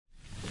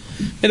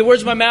May the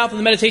words of my mouth and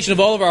the meditation of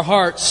all of our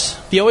hearts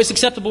be always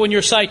acceptable in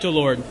your sight, O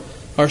Lord,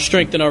 our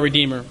strength and our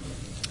Redeemer.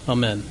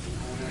 Amen.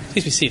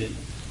 Please be seated.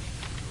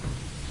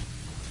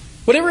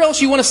 Whatever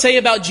else you want to say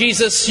about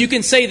Jesus, you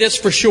can say this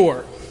for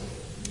sure.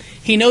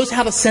 He knows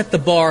how to set the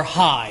bar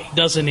high,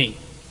 doesn't he?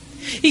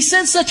 He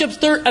says such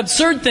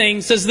absurd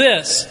things as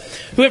this: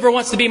 whoever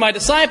wants to be my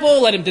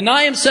disciple, let him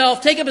deny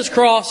himself, take up his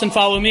cross, and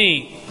follow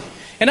me.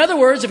 In other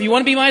words, if you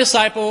want to be my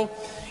disciple,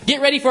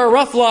 get ready for a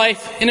rough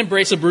life and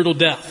embrace a brutal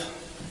death.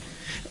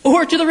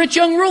 Or to the rich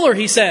young ruler,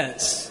 he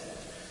says,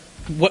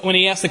 when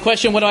he asks the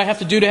question, what do I have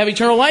to do to have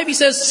eternal life? He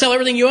says, sell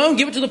everything you own,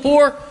 give it to the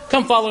poor,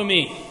 come follow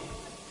me.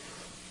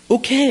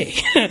 Okay.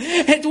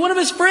 And to one of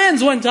his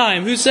friends one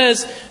time who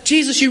says,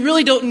 Jesus, you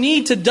really don't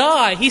need to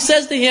die. He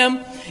says to him,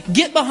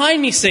 get behind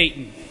me,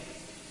 Satan.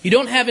 You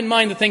don't have in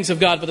mind the things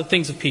of God, but the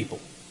things of people.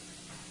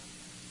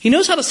 He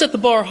knows how to set the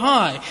bar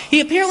high. He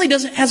apparently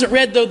hasn't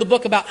read, though, the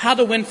book about how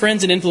to win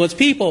friends and influence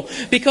people,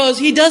 because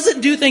he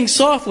doesn't do things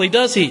softly,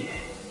 does he?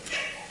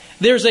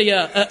 There's a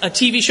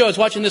TV show I was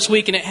watching this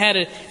week, and it had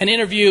an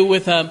interview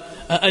with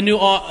an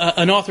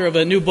author of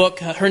a new book.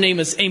 Her name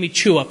is Amy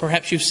Chua.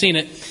 Perhaps you've seen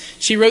it.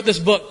 She wrote this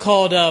book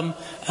called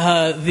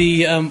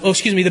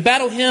The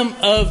Battle Hymn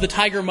of the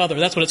Tiger Mother.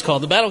 That's what it's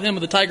called, The Battle Hymn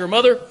of the Tiger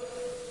Mother.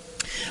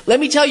 Let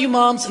me tell you,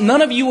 moms,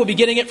 none of you will be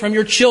getting it from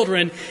your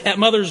children at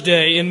Mother's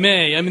Day in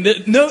May. I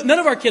mean, none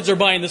of our kids are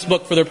buying this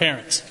book for their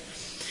parents.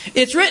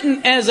 It's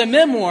written as a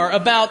memoir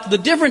about the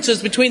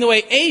differences between the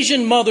way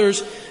Asian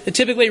mothers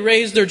typically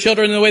raise their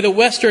children and the way the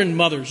Western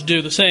mothers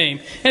do the same.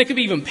 And it could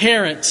be even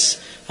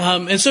parents.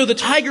 And so the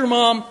tiger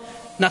mom,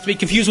 not to be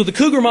confused with the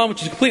cougar mom,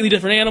 which is a completely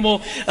different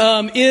animal,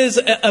 is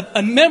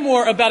a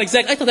memoir about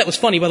I thought that was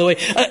funny, by the way,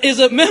 is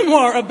a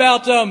memoir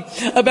about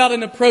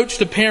an approach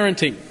to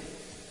parenting.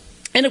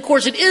 And of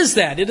course it is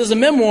that. It is a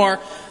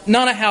memoir,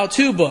 not a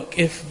how-to book,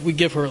 if we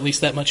give her at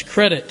least that much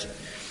credit.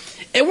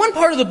 In one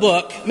part of the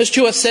book, Ms.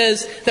 Chua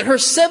says that her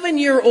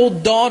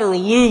 7-year-old daughter,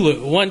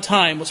 Lulu, one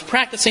time was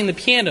practicing the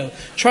piano,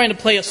 trying to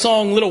play a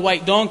song, Little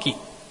White Donkey.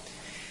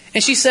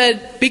 And she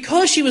said,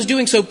 because she was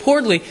doing so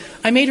poorly,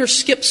 I made her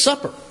skip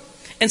supper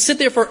and sit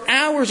there for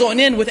hours on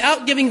end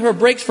without giving her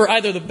breaks for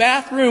either the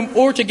bathroom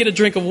or to get a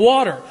drink of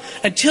water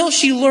until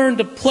she learned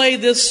to play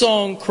this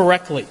song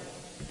correctly.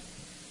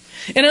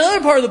 In another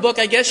part of the book,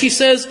 I guess, she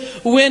says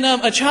when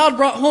a child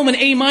brought home an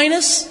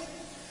A-,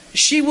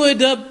 she would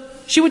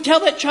tell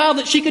that child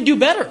that she could do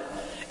better.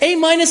 A-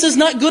 is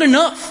not good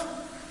enough.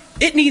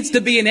 It needs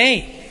to be an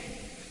A.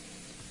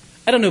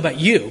 I don't know about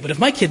you, but if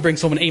my kid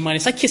brings home an A-,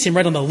 I kiss him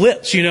right on the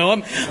lips,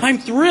 I'm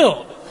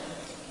thrilled.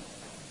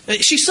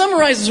 She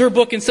summarizes her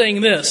book in saying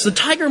this: the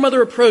Tiger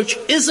Mother approach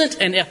isn't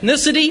an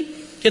ethnicity,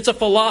 it's a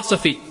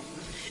philosophy.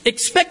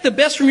 Expect the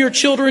best from your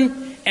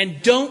children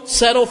and don't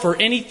settle for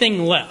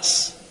anything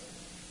less.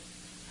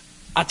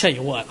 I'll tell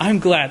you what, I'm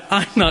glad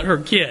I'm not her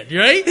kid,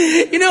 right?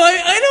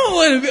 I don't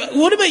want to be,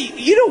 what about you?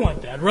 You don't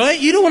want that, right?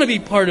 You don't want to be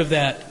part of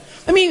that.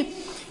 I mean,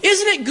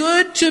 isn't it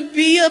good to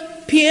be a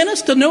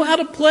pianist, to know how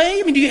to play?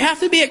 I mean, do you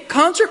have to be a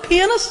concert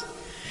pianist?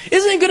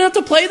 Isn't it good enough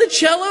to play the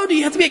cello? Do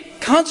you have to be a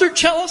concert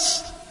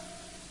cellist?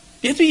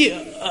 You have to be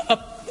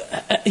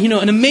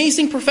an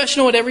amazing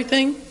professional at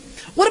everything?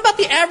 What about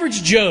the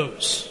average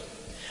Joes?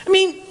 I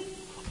mean,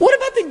 what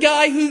about the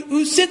guy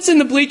who sits in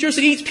the bleachers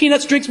and eats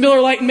peanuts, drinks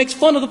Miller Lite, and makes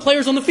fun of the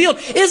players on the field?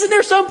 Isn't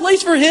there some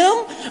place for him?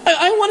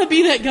 I want to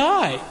be that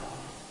guy.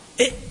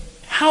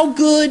 How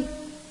good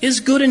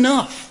is good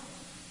enough?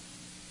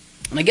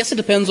 And I guess it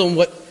depends on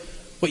what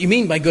you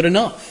mean by good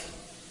enough.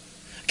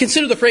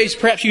 Consider the phrase,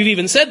 perhaps you've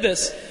even said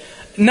this,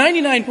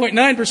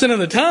 99.9% of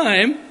the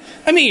time.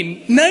 I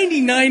mean,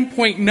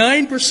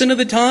 99.9% of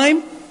the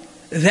time,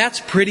 that's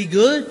pretty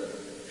good.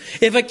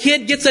 If a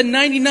kid gets a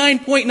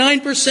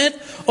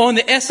 99.9% on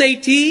the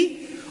SAT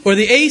or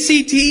the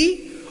ACT,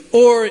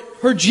 or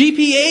her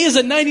GPA is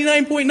at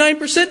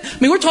 99.9%, I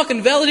mean, we're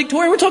talking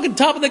valedictorian, we're talking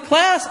top of the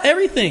class,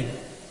 everything.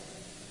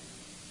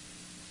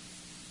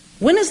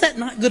 When is that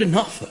not good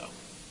enough, though?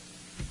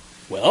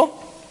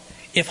 Well,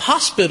 if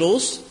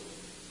hospitals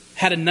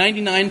had a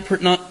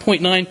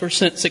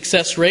 99.9%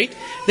 success rate,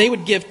 they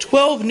would give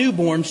 12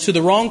 newborns to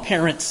the wrong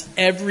parents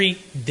every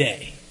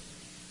day.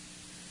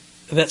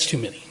 That's too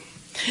many.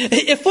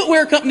 If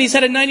footwear companies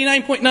had a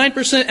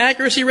 99.9%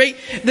 accuracy rate,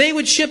 they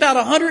would ship out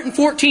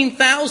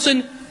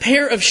 114,000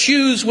 pair of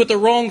shoes with the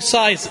wrong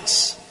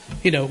sizes.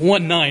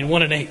 1 9,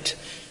 1 and 8.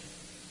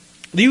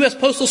 The U.S.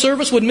 Postal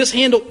Service would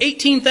mishandle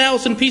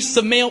 18,000 pieces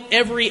of mail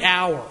every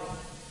hour.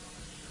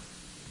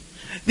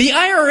 The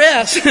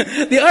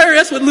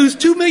IRS would lose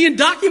 2 million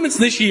documents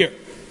this year.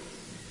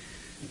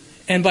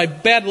 And by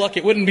bad luck,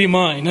 it wouldn't be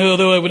mine,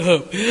 although I would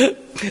hope.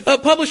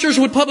 Publishers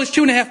would publish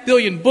 2.5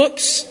 million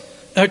books,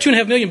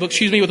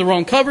 with the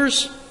wrong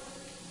covers.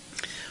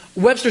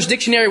 Webster's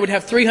Dictionary would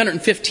have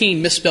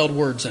 315 misspelled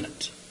words in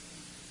it.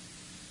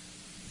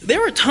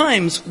 There are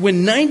times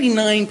when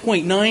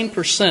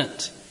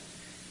 99.9%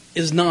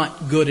 is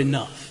not good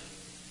enough.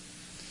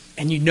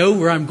 And you know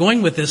where I'm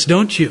going with this,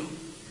 don't you?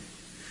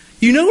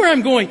 You know where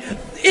I'm going.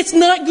 It's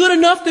not good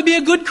enough to be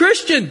a good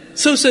Christian,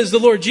 so says the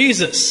Lord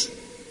Jesus.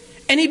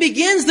 And he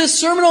begins this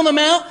Sermon on the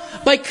Mount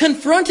by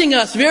confronting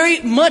us very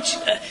much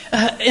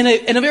in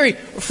a very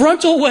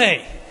frontal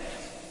way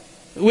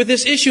with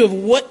this issue of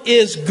what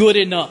is good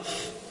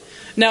enough.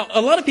 Now,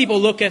 a lot of people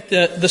look at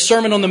the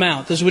Sermon on the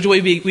Mount. This is which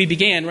way we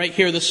began right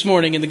here this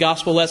morning in the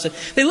gospel lesson.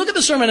 They look at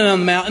the Sermon on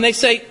the Mount and they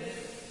say,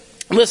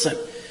 listen,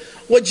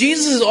 what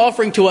Jesus is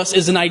offering to us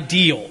is an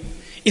ideal.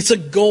 It's a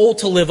goal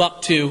to live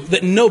up to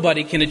that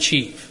nobody can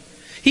achieve.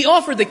 He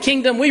offered the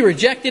kingdom, we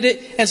rejected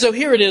it, and so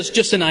here it is,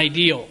 just an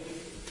ideal.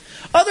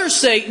 Others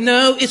say,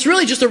 no, it's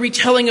really just a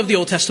retelling of the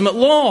Old Testament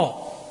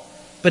law.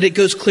 But it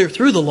goes clear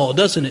through the law,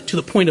 doesn't it, to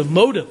the point of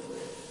motive.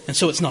 And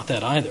so it's not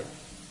that either.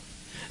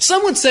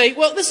 Some would say,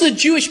 well, this is a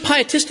Jewish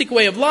pietistic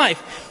way of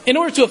life. In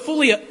order to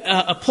fully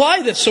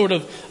apply this sort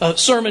of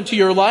sermon to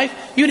your life,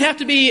 you'd have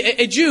to be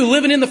a Jew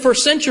living in the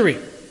first century.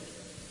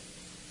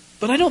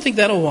 But I don't think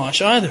that'll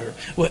wash either.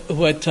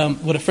 What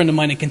a friend of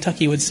mine in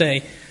Kentucky would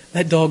say,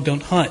 that dog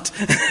don't hunt.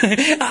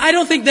 I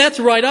don't think that's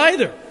right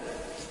either.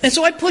 And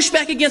so I push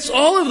back against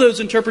all of those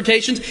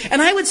interpretations,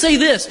 and I would say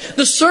this,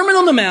 the Sermon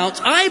on the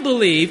Mount, I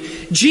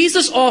believe,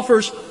 Jesus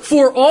offers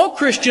for all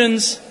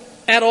Christians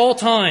at all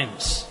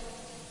times.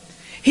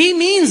 He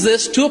means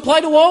this to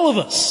apply to all of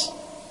us.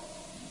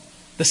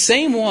 The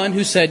same one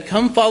who said,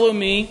 come follow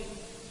me,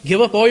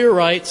 give up all your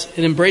rights,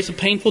 and embrace a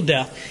painful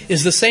death,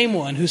 is the same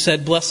one who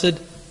said,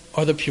 blessed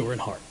are the pure in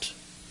heart.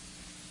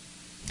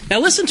 Now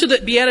listen to the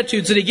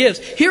Beatitudes that he gives.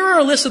 Here are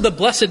a list of the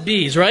blessed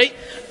bees, right?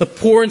 The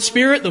poor in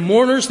spirit, the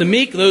mourners, the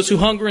meek, those who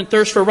hunger and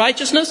thirst for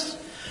righteousness.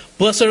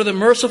 Blessed are the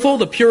merciful,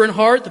 the pure in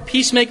heart, the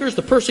peacemakers,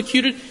 the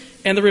persecuted,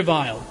 and the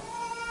reviled.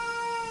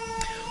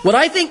 What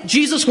I think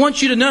Jesus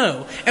wants you to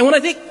know, and what I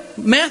think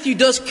Matthew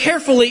does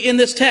carefully in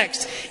this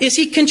text, is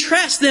he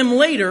contrasts them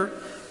later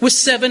with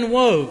 7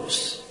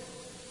 woes.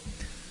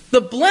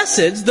 The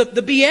blesseds,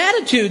 the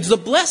Beatitudes, the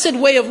blessed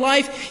way of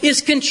life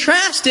is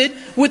contrasted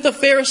with the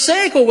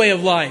Pharisaical way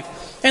of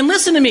life. And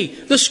listen to me,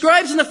 the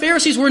scribes and the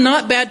Pharisees were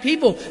not bad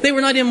people. They were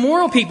not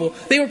immoral people.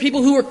 They were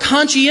people who were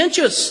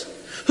conscientious,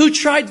 who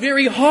tried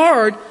very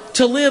hard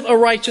to live a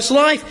righteous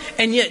life.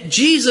 And yet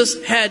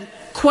Jesus had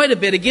quite a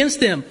bit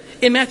against them.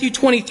 In Matthew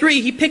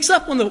 23, he picks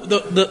up on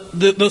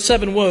those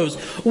 7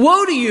 woes.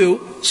 Woe to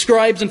you,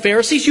 scribes and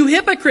Pharisees, you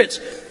hypocrites!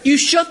 You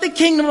shut the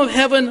kingdom of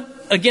heaven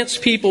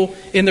against people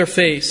in their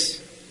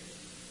face.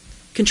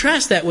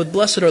 Contrast that with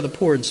blessed are the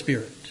poor in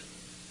spirit.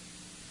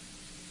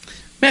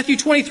 Matthew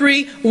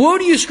 23, woe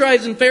to you,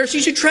 scribes and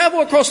Pharisees, you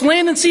travel across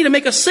land and sea to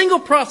make a single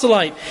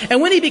proselyte.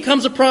 And when he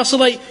becomes a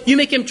proselyte, you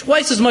make him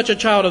twice as much a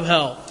child of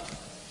hell.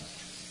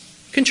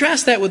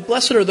 Contrast that with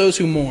blessed are those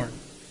who mourn.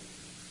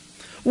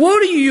 Woe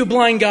to you, you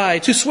blind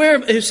guides, who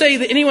say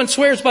that anyone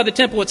swears by the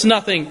temple, it's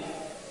nothing.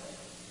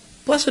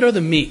 Blessed are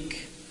the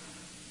meek.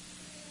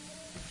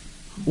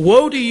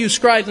 Woe to you,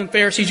 scribes and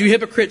Pharisees, you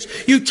hypocrites.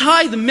 You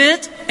tithe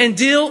mint and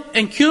dill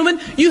and cumin.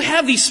 You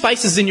have these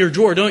spices in your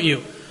drawer, don't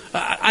you?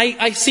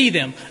 I see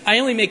them. I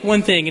only make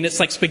one thing, and it's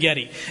like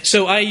spaghetti.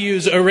 So I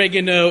use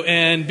oregano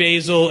and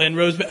basil and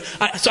rosemary.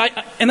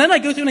 And then I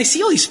go through and I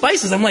see all these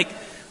spices. I'm like,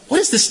 what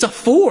is this stuff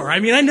for? I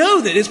mean, I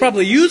know that it's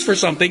probably used for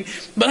something,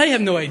 but I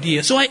have no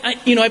idea. So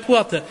I pull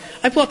out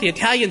the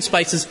Italian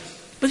spices.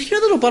 But here,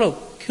 little bottle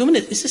of cumin,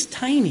 it's just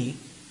tiny.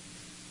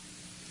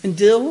 And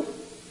dill,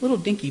 little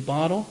dinky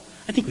bottle.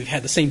 I think we've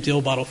had the same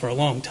dill bottle for a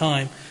long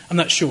time. I'm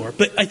not sure,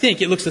 but I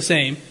think it looks the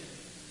same.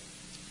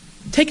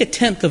 Take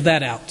 1/10 of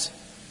that out,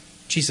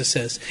 Jesus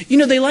says. You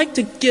know, they like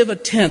to give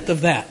 1/10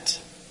 of that.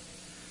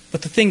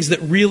 But the things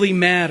that really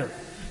matter,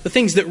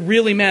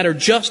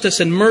 justice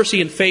and mercy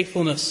and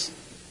faithfulness,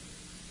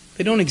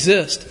 they don't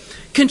exist.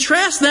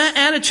 Contrast that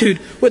attitude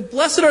with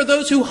blessed are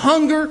those who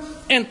hunger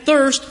and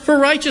thirst for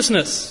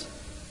righteousness.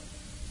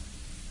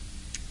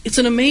 It's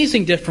an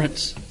amazing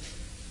difference.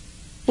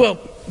 Well,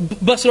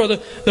 blessed are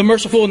the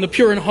merciful and the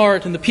pure in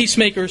heart and the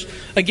peacemakers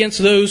against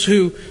those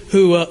who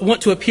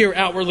want to appear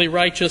outwardly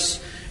righteous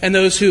and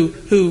those who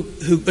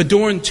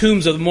adorn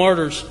tombs of the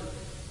martyrs,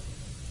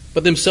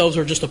 but themselves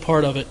are just a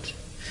part of it.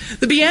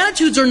 The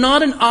Beatitudes are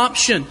not an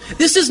option.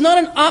 This is not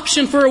an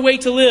option for a way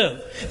to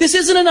live. This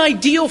isn't an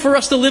ideal for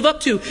us to live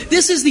up to.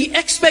 This is the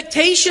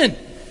expectation.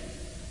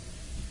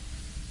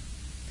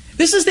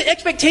 This is the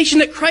expectation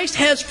that Christ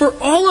has for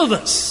all of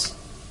us.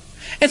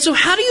 And so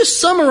how do you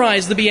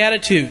summarize the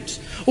Beatitudes?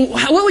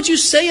 What would you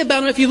say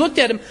about them if you looked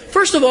at them?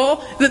 First of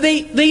all, that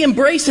they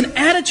embrace an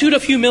attitude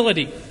of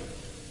humility.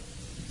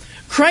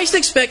 Christ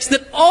expects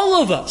that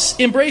all of us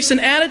embrace an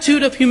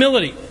attitude of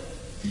humility.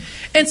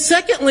 And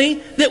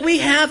secondly, that we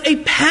have a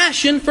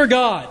passion for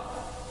God.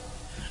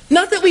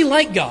 Not that we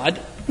like God.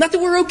 Not that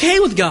we're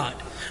okay with God.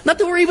 Not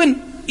that we're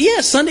even,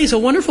 Sunday's a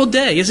wonderful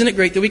day. Isn't it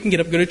great that we can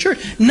get up and go to church?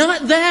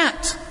 Not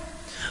that.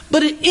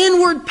 But an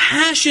inward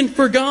passion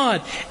for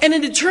God and a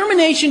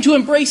determination to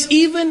embrace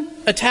even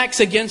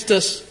attacks against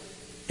us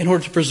in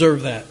order to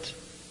preserve that.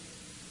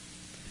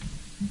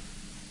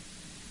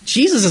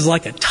 Jesus is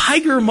like a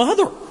tiger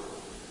mother.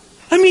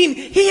 I mean,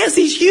 He has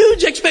these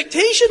huge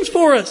expectations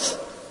for us.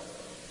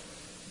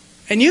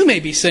 And you may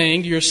be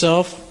saying to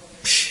yourself,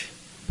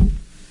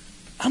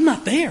 I'm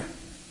not there.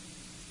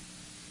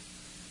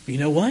 You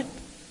know what?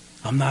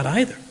 I'm not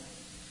either.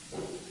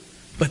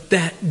 But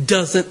that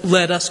doesn't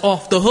let us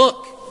off the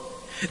hook.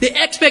 The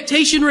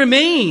expectation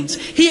remains.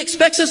 He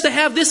expects us to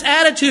have this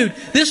attitude,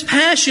 this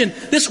passion,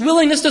 this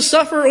willingness to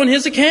suffer on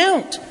His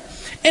account.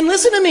 And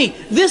listen to me,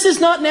 this is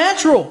not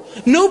natural.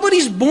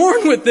 Nobody's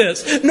born with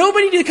this.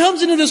 Nobody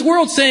comes into this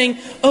world saying,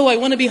 oh, I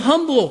want to be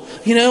humble.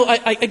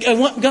 I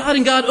want God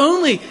and God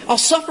only. I'll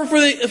suffer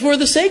for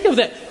the sake of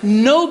that.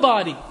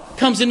 Nobody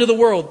comes into the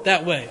world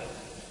that way.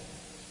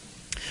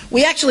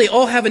 We actually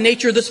all have a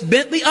nature that's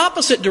bent the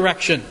opposite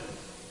direction.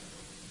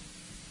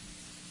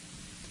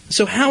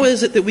 So how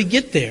is it that we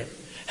get there?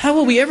 How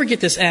will we ever get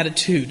this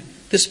attitude,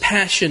 this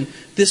passion,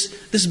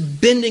 this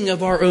bending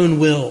of our own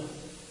will?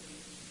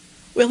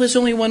 Well, there's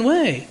only one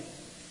way.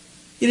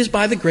 It is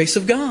by the grace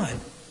of God.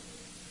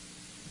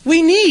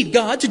 We need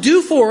God to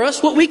do for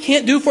us what we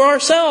can't do for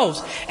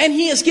ourselves. And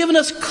He has given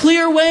us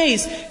clear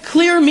ways,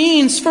 clear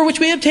means for which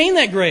we obtain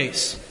that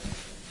grace.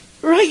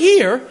 Right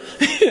here.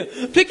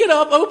 Pick it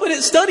up, open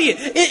it, study it.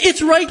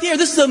 It's right there.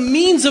 This is a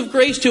means of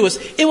grace to us.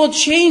 It will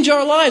change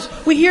our lives.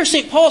 We hear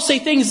St. Paul say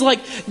things like,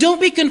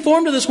 don't be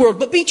conformed to this world,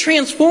 but be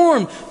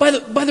transformed by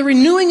the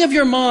renewing of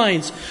your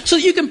minds so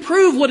that you can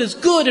prove what is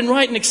good and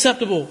right and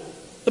acceptable.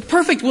 The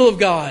perfect will of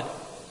God.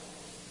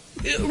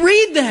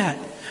 Read that.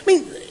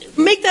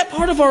 Make that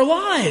part of our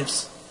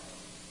lives.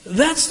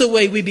 That's the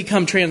way we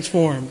become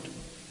transformed.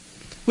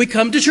 We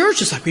come to church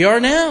just like we are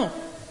now.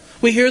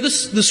 We hear the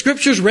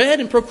Scriptures read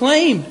and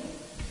proclaimed.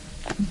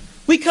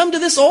 We come to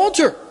this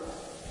altar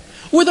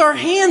with our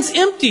hands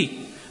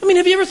empty.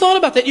 Have you ever thought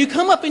about that? You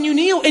come up and you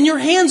kneel and your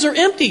hands are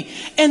empty.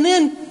 And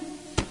then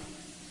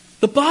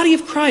the body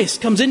of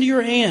Christ comes into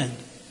your hand.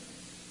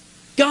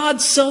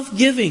 God's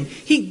self-giving.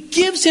 He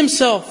gives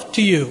Himself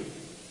to you,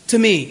 to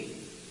me.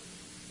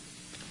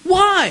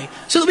 Why?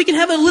 So that we can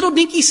have a little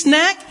dinky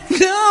snack?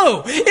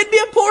 No! It'd be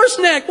a poor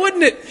snack,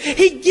 wouldn't it?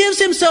 He gives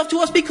Himself to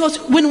us because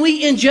when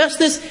we ingest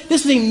this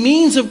is a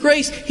means of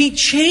grace. He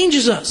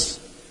changes us.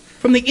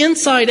 From the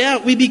inside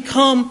out, we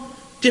become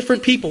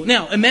different people.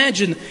 Now,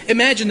 imagine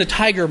the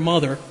tiger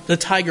mother, the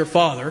tiger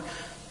father,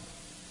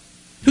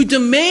 who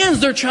demands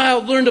their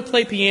child learn to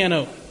play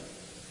piano,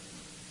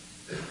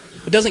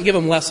 but doesn't give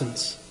them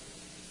lessons,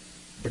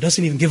 or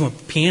doesn't even give them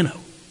a piano.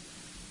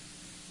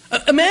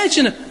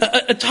 Imagine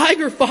a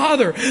tiger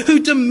father who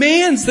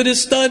demands that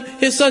his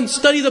son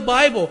study the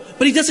Bible,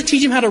 but he doesn't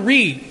teach him how to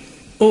read.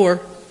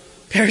 Or,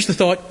 perish the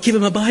thought, give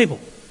him a Bible.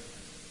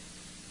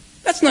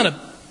 That's not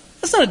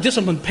a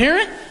disciplined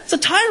parent. It's a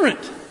tyrant.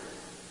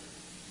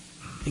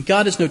 And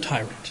God is no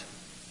tyrant.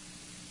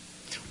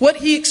 What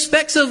He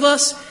expects of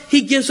us,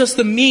 He gives us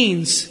the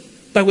means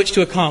by which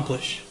to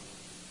accomplish.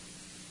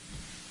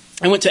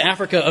 I went to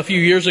Africa a few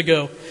years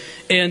ago,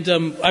 and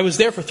I was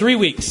there for 3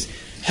 weeks.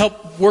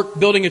 Helped work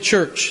building a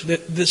church.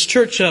 This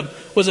church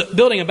was a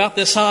building about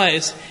this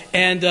size,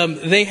 and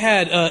they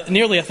had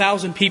nearly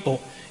 1,000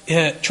 people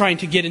trying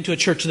to get into a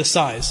church this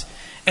size.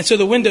 And so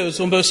the windows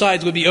on both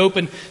sides would be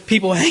open,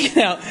 people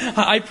hanging out.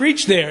 I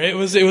preached there. It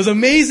was an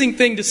amazing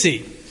thing to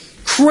see.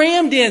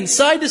 Crammed in,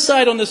 side to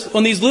side on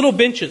these little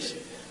benches.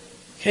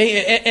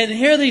 Okay, and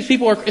here these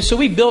people are. So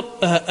we built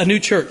a new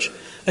church.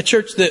 A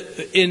church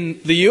that in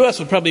the U.S.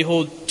 would probably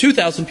hold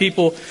 2,000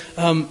 people,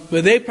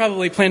 but they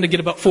probably plan to get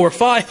about 4 or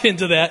 5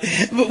 into that.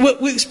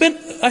 But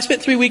I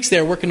spent 3 weeks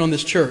there working on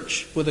this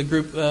church with a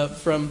group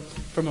from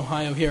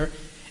Ohio here,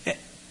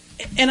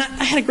 and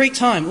I had a great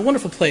time. A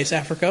wonderful place,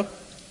 Africa.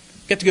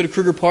 Got to go to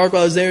Kruger Park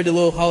while I was there. Did a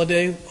little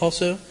holiday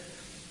also.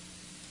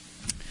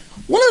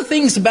 One of the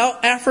things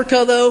about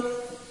Africa, though,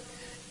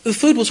 the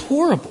food was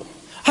horrible.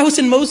 I was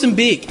in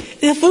Mozambique.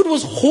 The food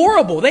was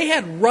horrible. They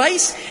had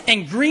rice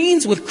and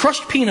greens with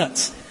crushed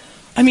peanuts.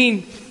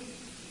 It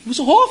was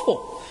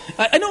awful.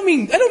 I don't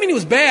mean it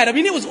was bad.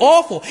 It was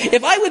awful.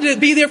 If I would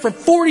be there for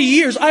 40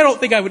 years, I don't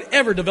think I would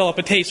ever develop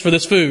a taste for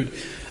this food.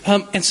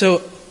 And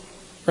so,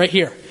 right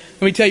here,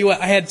 let me tell you what,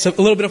 I had a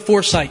little bit of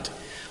foresight.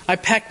 I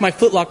packed my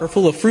Foot Locker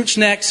full of fruit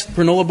snacks,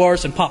 granola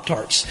bars, and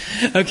Pop-Tarts.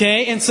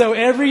 Okay? And so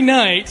every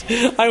night,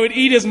 I would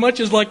eat as much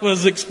as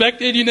was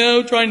expected,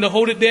 trying to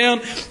hold it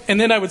down. And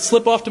then I would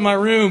slip off to my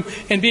room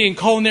and be in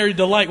culinary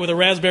delight with a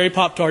raspberry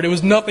Pop-Tart. It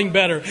was nothing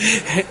better.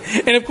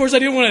 And of course, I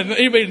didn't want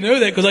anybody to know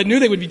that because I knew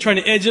they would be trying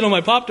to edge in on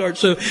my Pop-Tart.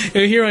 So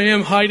here I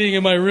am hiding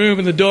in my room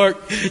in the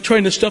dark,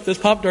 trying to stuff this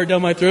Pop-Tart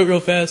down my throat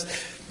real fast.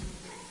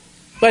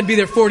 If I'd be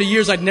there 40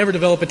 years, I'd never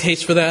develop a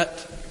taste for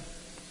that.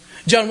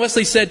 John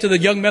Wesley said to the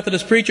young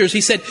Methodist preachers,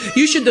 he said,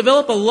 you should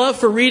develop a love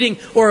for reading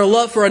or a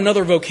love for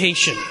another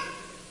vocation.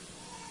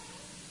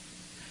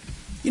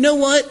 You know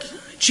what?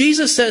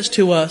 Jesus says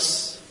to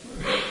us,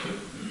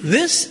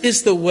 this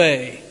is the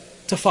way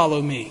to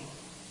follow me.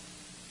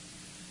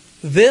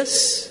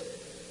 This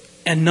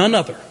and none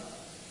other.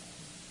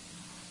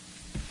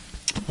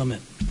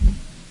 Amen.